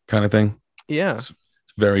RPG kind of thing. Yeah. It's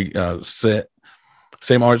very set,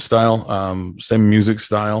 same art style, same music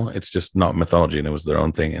style. It's just not mythology, and it was their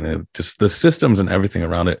own thing, and it just the systems and everything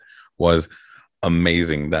around it was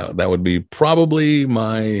amazing. That would be probably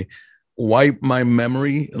my wipe my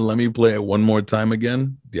memory and let me play it one more time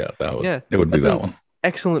again. Yeah, Yeah. it would be That's that an one.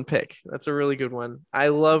 excellent pick. That's a really good one. I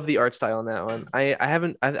love the art style in that one. I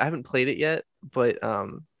haven't played it yet, but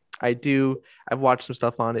I do. I've watched some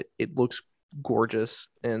stuff on it. It looks gorgeous,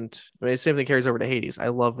 and I mean, same thing carries over to Hades. I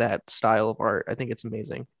love that style of art. I think it's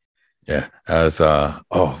amazing. Yeah, as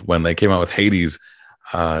when they came out with Hades,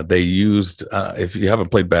 they used if you haven't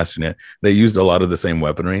played Bastion yet, they used a lot of the same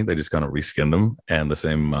weaponry. They just kind of reskinned them and the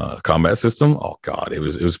same combat system. Oh God, it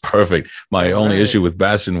was perfect. My All only right. issue with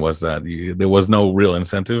Bastion was that there was no real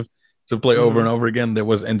incentive to play over Mm-hmm. and over again. There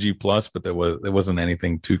was NG plus, but there wasn't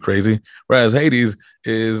anything too crazy. Whereas Hades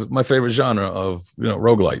is my favorite genre of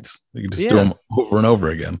roguelites. You can just do Yeah, them over and over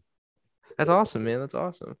again. that's awesome, man. That's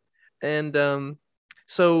awesome. And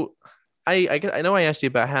so I know I asked you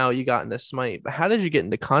about how you got into Smite, but how did you get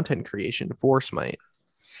into content creation for Smite?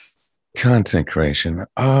 Content creation.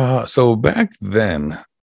 So back then,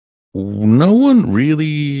 no one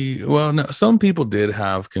really, well, no, some people did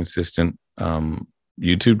have consistent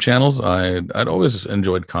YouTube channels. I'd always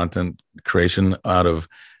enjoyed content creation out of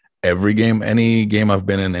every game, any game I've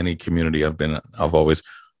been in, any community I've been in, I've always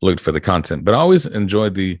looked for the content, but I always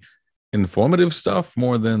enjoyed the informative stuff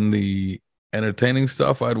more than the entertaining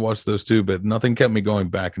stuff. I'd watch those too, but nothing kept me going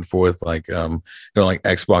back and forth like like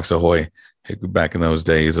Xbox Ahoy back in those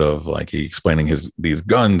days of like he explaining his these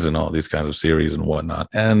guns and all these kinds of series and whatnot.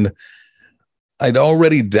 And I'd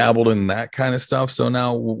already dabbled in that kind of stuff. So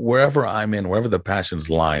now wherever I'm in, wherever the passions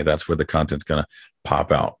lie, that's where the content's gonna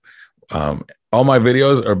pop out. All my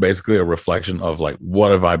videos are basically a reflection of like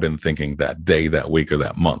what have I been thinking that day, that week, or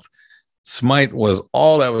that month. Smite was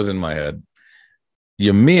all that was in my head.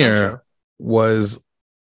 Ymir Gotcha. was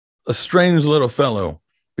a strange little fellow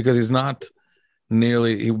because he's not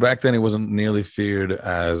back then he wasn't nearly feared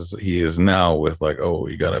as he is now with like, oh,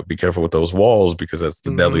 you gotta be careful with those walls because that's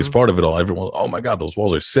the deadliest Mm-hmm. part of it all. Everyone, oh my God, those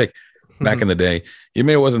walls are sick. Back in the day,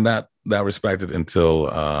 Ymir wasn't that respected until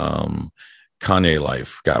Kanye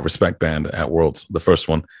Life got respect banned at Worlds, the first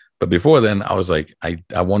one. But before then, I was like, I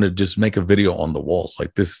want to just make a video on the walls.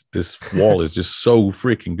 Like this wall is just so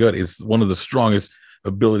freaking good. It's one of the strongest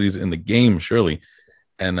abilities in the game, surely.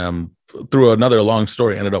 And through another long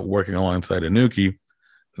story, ended up working alongside Anuki.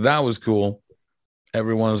 That was cool.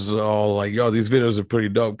 Everyone's all like, "Yo, these videos are pretty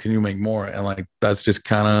dope. Can you make more?" And like, that's just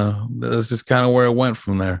kind of where it went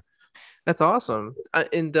from there. That's awesome.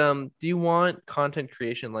 And do you want content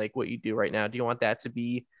creation like what you do right now? Do you want that to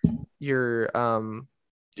be your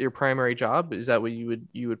primary job? Is that what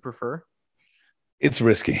you would prefer? It's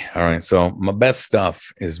risky. All right. So my best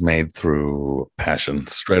stuff is made through passion,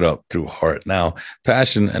 straight up through heart. Now,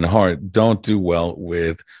 passion and heart don't do well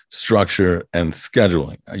with structure and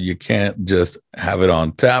scheduling. You can't just have it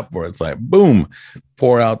on tap where it's like, boom,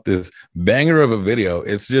 pour out this banger of a video.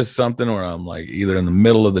 It's just something where I'm like either in the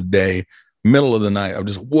middle of the day, middle of the night, I'm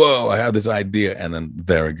just, whoa, I have this idea. And then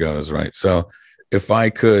there it goes. Right. So if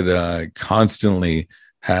I could constantly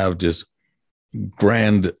have just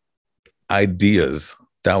grand ideas,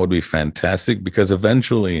 that would be fantastic because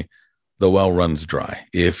eventually the well runs dry.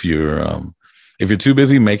 If you're too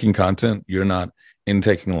busy making content, you're not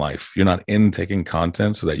intaking life. You're not intaking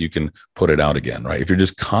content so that you can put it out again, right? If you're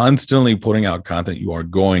just constantly putting out content, you are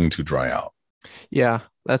going to dry out. Yeah,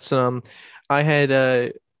 that's I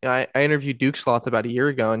had I interviewed Duke Sloth about a year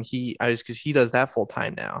ago, and he I was because he does that full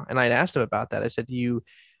time now, and I'd asked him about that. I said, "Do you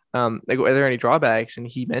like, are there any drawbacks? And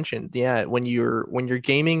he mentioned, yeah, when you're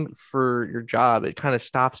gaming for your job, it kind of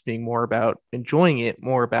stops being more about enjoying it,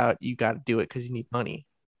 more about you got to do it because you need money.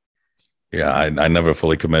 Yeah, I never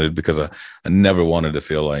fully committed because I never wanted to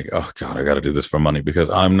feel like, oh God, I got to do this for money, because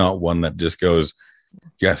I'm not one that just goes,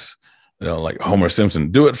 yes, like Homer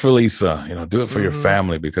Simpson, do it for Lisa, do it for your Hmm.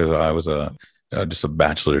 family, because I was just a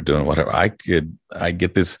bachelor doing whatever. I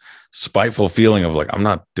get this spiteful feeling of like, I'm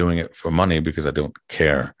not doing it for money because I don't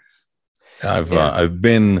care. I've uh, Yeah. I've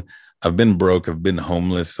been I've been broke, I've been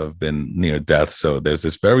homeless, I've been near death. So there's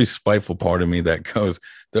this very spiteful part of me that goes,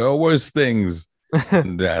 there are worse things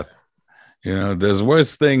than death. There's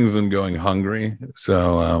worse things than going hungry.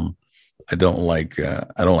 So I don't like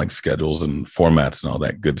schedules and formats and all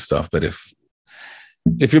that good stuff. But if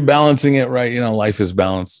you're balancing it right, life is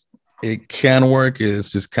balance. It can work. It's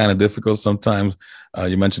just kind of difficult sometimes.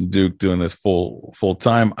 You mentioned Duke doing this full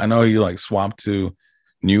time. I know he like swapped to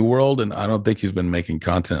New World, and I don't think he's been making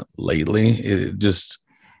content lately.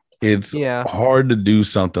 It's Yeah. hard to do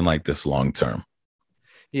something like this long term.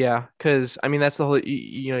 Yeah. Because I mean, that's the whole,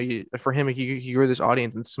 for him, he grew this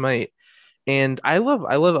audience in Smite. And I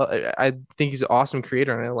think he's an awesome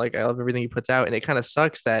creator, and I love everything he puts out. And it kind of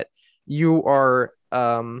sucks that you are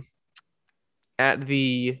at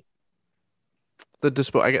the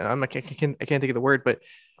dispo. I can't think of the word, but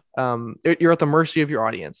you're at the mercy of your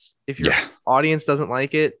audience. If your Yeah. audience doesn't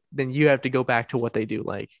like it, then you have to go back to what they do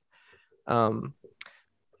like. Um,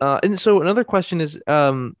 and so another question is,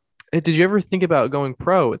 did you ever think about going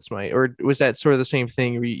pro at Smite, or was that sort of the same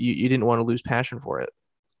thing where you didn't want to lose passion for it?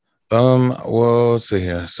 Well, let's see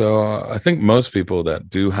here. So I think most people that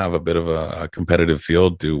do have a bit of a competitive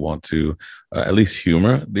field do want to at least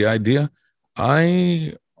humor the idea.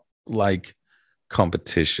 I like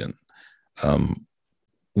competition, um,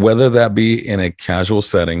 whether that be in a casual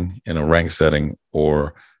setting, in a rank setting,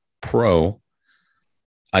 or pro.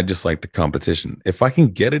 I just like the competition. If I can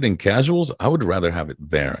get it in casuals, I would rather have it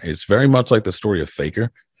there. It's very much like the story of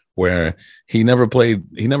Faker, where he never played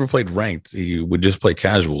ranked. He would just play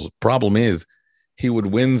casuals. Problem is, he would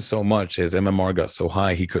win so much, his MMR got so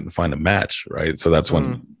high he couldn't find a match, right? So that's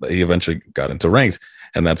when Mm, he eventually got into ranked,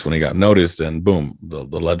 and that's when he got noticed, and boom, the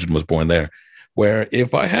legend was born there. Where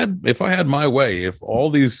if I had my way, if all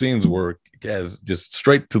these scenes were as just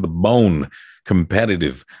straight to the bone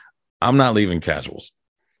competitive, I'm not leaving casuals.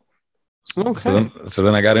 So okay.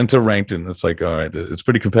 then I got into ranked, and it's like, all right, it's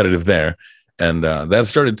pretty competitive there, and that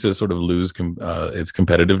started to sort of lose its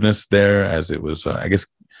competitiveness there, as it was, I guess,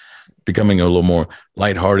 becoming a little more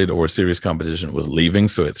lighthearted, or serious competition was leaving,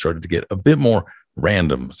 so it started to get a bit more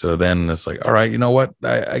random. So then it's like, all right, you know what?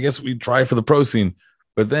 I guess we try for the pro scene,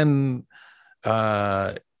 but then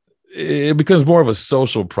uh, it becomes more of a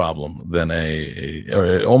social problem than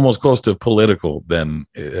or almost close to political than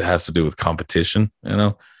it has to do with competition.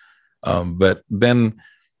 But then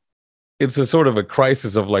it's a sort of a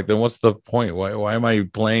crisis of like, then what's the point? Why am I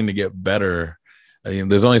playing to get better? I mean,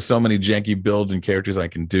 there's only so many janky builds and characters I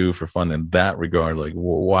can do for fun in that regard. Like,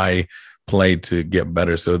 why play to get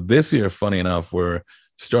better? So this year, funny enough, we're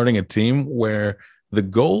starting a team where the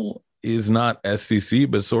goal is not SCC,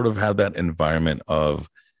 but sort of have that environment of,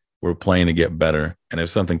 we're playing to get better, and if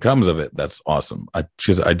something comes of it, that's awesome. I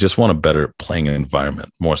just want a better playing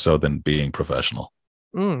environment, more so than being professional.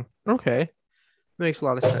 Okay. Makes a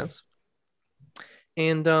lot of sense.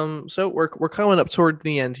 And so we're coming up toward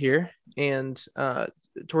the end here, and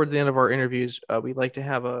toward the end of our interviews, we like to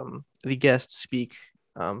have the guests speak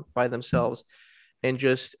by themselves, and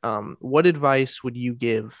just what advice would you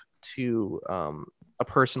give to a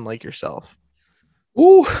person like yourself?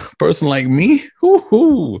 Ooh, person like me.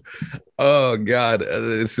 Ooh. Oh God,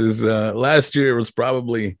 this is last year was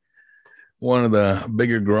probably one of the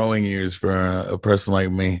bigger growing years for a person like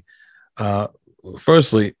me. Uh,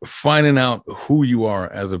 Firstly, finding out who you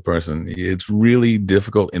are as a person. It's really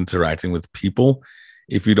difficult interacting with people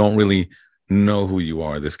if you don't really know who you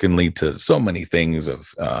are. This can lead to so many things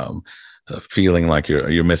of feeling like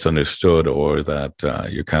you're misunderstood, or that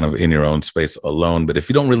you're kind of in your own space alone. But if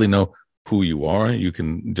you don't really know who you are, you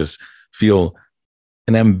can just feel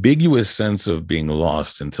an ambiguous sense of being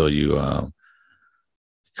lost until you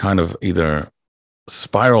kind of either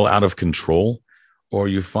spiral out of control, or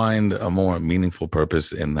you find a more meaningful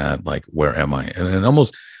purpose in that, like, where am I? And an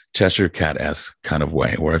almost Cheshire Cat-esque kind of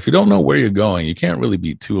way, where if you don't know where you're going, you can't really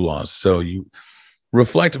be too lost. So you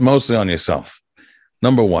reflect mostly on yourself.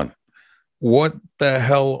 Number one, what the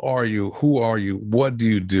hell are you? Who are you? What do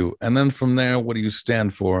you do? And then from there, what do you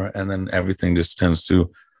stand for? And then everything just tends to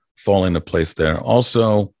fall into place there.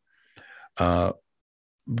 Also, uh,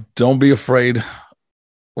 don't be afraid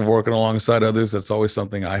working alongside others. That's always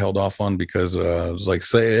something I held off on because it's like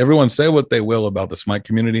say everyone say what they will about the Smite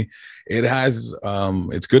community. It has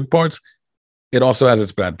its good parts. It also has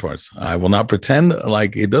its bad parts. I will not pretend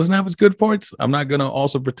like it doesn't have its good parts. I'm not gonna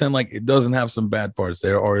also pretend like it doesn't have some bad parts.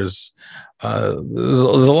 There's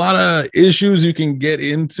a lot of issues you can get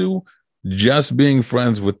into just being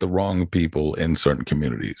friends with the wrong people in certain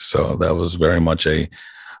communities. So that was very much a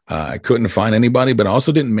I couldn't find anybody, but I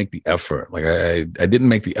also didn't make the effort. Like I didn't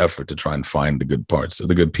make the effort to try and find the good parts,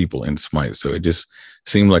 the good people in Smite. So it just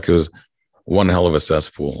seemed like it was one hell of a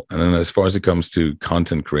cesspool. And then as far as it comes to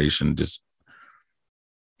content creation, just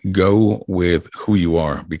go with who you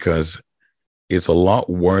are, because it's a lot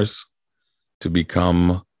worse to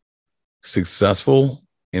become successful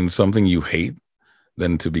in something you hate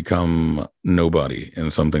than to become nobody in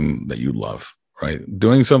something that you love, right?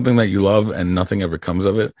 Doing something that you love and nothing ever comes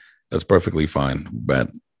of it, that's perfectly fine. But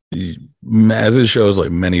as it shows, like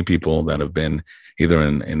many people that have been either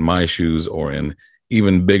in my shoes or in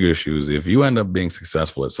even bigger shoes, if you end up being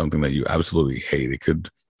successful at something that you absolutely hate, it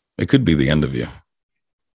could be the end of you.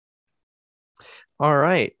 All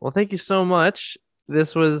right. Well, thank you so much.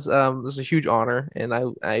 This was a huge honor, and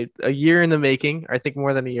I a year in the making. I think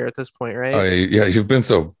more than a year at this point, right? Yeah, you've been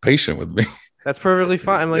so patient with me. That's perfectly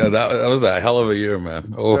fine. I'm like, Yeah, that was a hell of a year,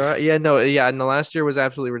 man. all Oh, right, yeah, no, yeah, and the last year was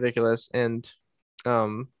absolutely ridiculous, and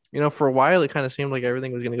for a while it kind of seemed like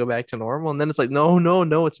everything was gonna go back to normal, and then it's like, no, no,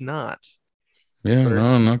 no, it's not. yeah, Or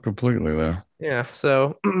no, not completely there. yeah,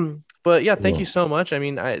 so, but yeah, thank you Cool. so much. I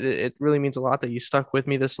mean, it really means a lot that you stuck with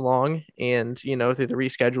me this long, and through the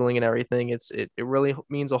rescheduling and everything, it really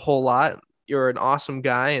means a whole lot. You're an awesome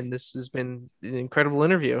guy, and this has been an incredible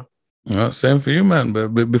interview. Same for you, man. But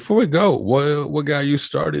before we go, what got you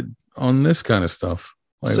started on this kind of stuff?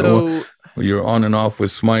 Like, So, you're on and off with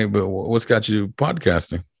Smite, but what's got you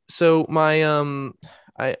podcasting? so my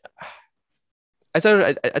I I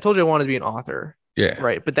told you I wanted to be an author, Yeah,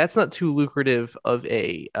 right? But that's not too lucrative of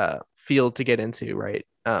a field to get into, right?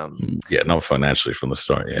 yeah, not financially from the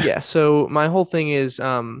start. Yeah. Yeah. So my whole thing is,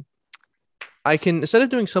 I can, instead of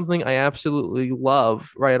doing something I absolutely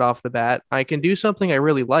love right off the bat, I can do something I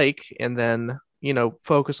really like and then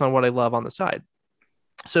focus on what I love on the side.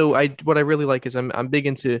 So what I really like is I'm big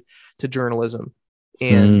into journalism,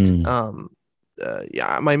 and Hmm.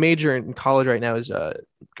 yeah, my major in college right now is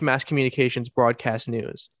mass communications broadcast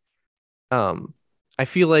news. Um, I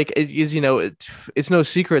feel like it is, it's no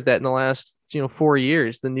secret that in the last 4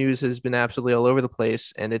 years the news has been absolutely all over the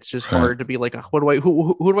place, and it's just Right. hard to be like, what do I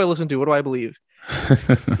who do I listen to? What do I believe?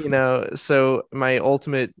 So my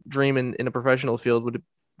ultimate dream in a professional field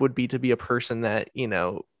would be to be a person that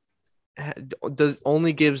does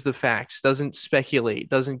only gives the facts, doesn't speculate,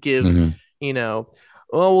 doesn't give, Hmm. you know,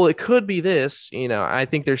 oh well, it could be this. I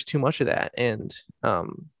think there's too much of that, and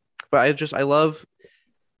but I love.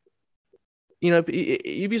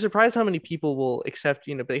 You'd be surprised how many people will accept,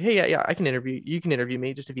 be like, hey, yeah, yeah, I can interview you, can interview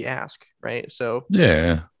me just if you ask, right? So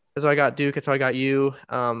Yeah. that's how I got Duke, that's how I got you.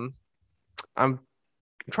 I'm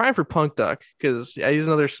trying for Punk Duck because he's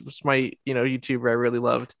another Smite, YouTuber I really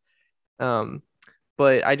loved. Um,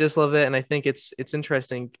 but I just love it, and I think it's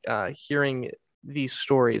interesting hearing these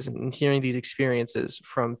stories and hearing these experiences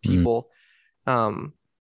from Mm. people. Um,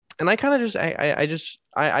 and I kind of just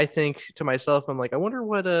I think to myself, I'm like, I wonder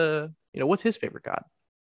what's his favorite god,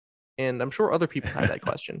 and I'm sure other people have that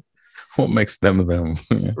question, What makes them them?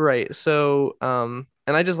 right? So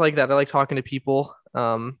and I just like that. I like talking to people,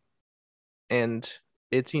 and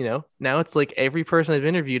it's now it's like every person I've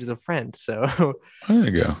interviewed is a friend. So There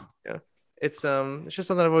you go. yeah, it's just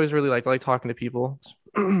something I've always really liked. I like talking to people.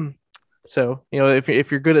 So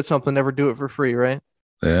if you're good at something, never do it for free, right?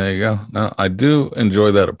 There you go. Now, I do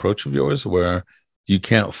enjoy that approach of yours where you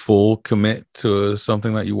can't full commit to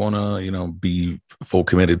something that you want to, be full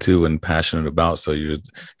committed to and passionate about. So you're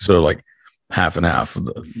sort of like half and half,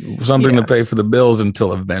 something to Yeah, pay for the bills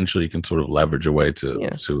until eventually you can sort of leverage away yeah,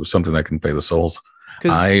 to something that can pay the souls.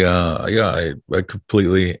 because I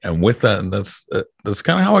completely am with that. And that's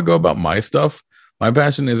kind of how I go about my stuff. My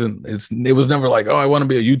passion it was never like, oh, I want to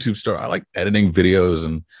be a YouTube star. I like editing videos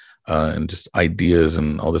and just ideas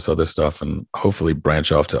and all this other stuff, and hopefully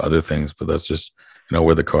branch off to other things. But that's just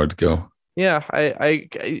where the cards go. yeah,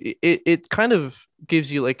 it kind of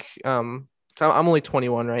gives you like so I'm only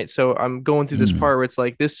 21, right? So I'm going through this Mm, part where it's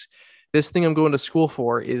like this thing I'm going to school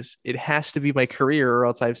for is it has to be my career, or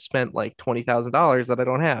else I've spent like $20,000 that I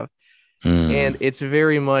don't have. And mm, it's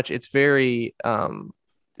very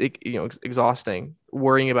exhausting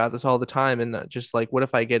worrying about this all the time, and just like, what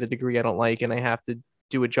if I get a degree I don't like and I have to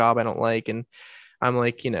do a job I don't like? And I'm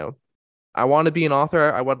like, I want to be an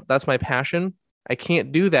author. I want, that's my passion. I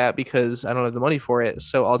can't do that because I don't have the money for it.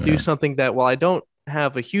 So I'll do Yeah. something that while I don't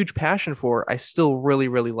have a huge passion for, I still really,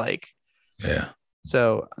 really like. Yeah.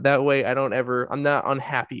 So that way I'm not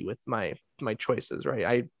unhappy with my choices,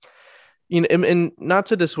 right? And not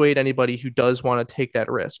to dissuade anybody who does want to take that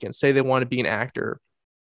risk and say they want to be an actor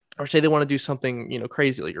or say they want to do something,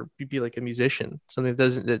 crazy, like or be like a musician, something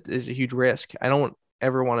that is a huge risk. I don't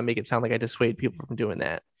ever want to make it sound like I dissuade people from doing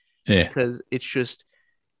that Yeah. because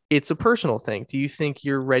it's a personal thing. Do you think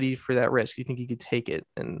you're ready for that risk? Do you think you could take it?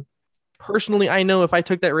 And personally, I know if I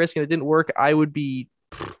took that risk and it didn't work, I would be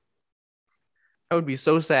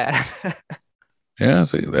so sad. Yeah.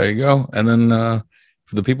 So there you go. And then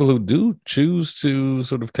for the people who do choose to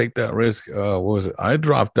sort of take that risk, what was it? I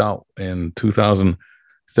dropped out in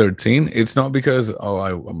 2013. It's not because,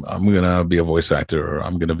 I'm going to be a voice actor or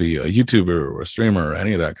I'm going to be a YouTuber or a streamer or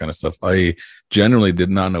any of that kind of stuff. I generally did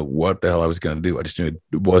not know what the hell I was going to do. I just knew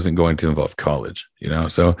it wasn't going to involve college, you know?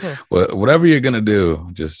 So Yeah. whatever you're going to do,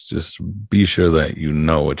 just be sure that you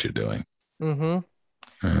know what you're doing.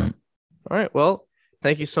 Mm-hmm. Um, All right. Well,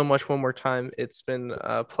 thank you so much one more time. It's been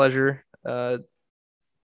a pleasure.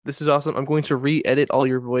 This is awesome. I'm going to re-edit all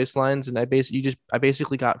your voice lines, and I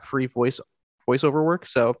basically got free voiceover work.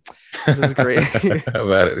 So this is great.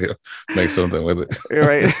 about it, make something with it. You're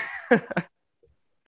right.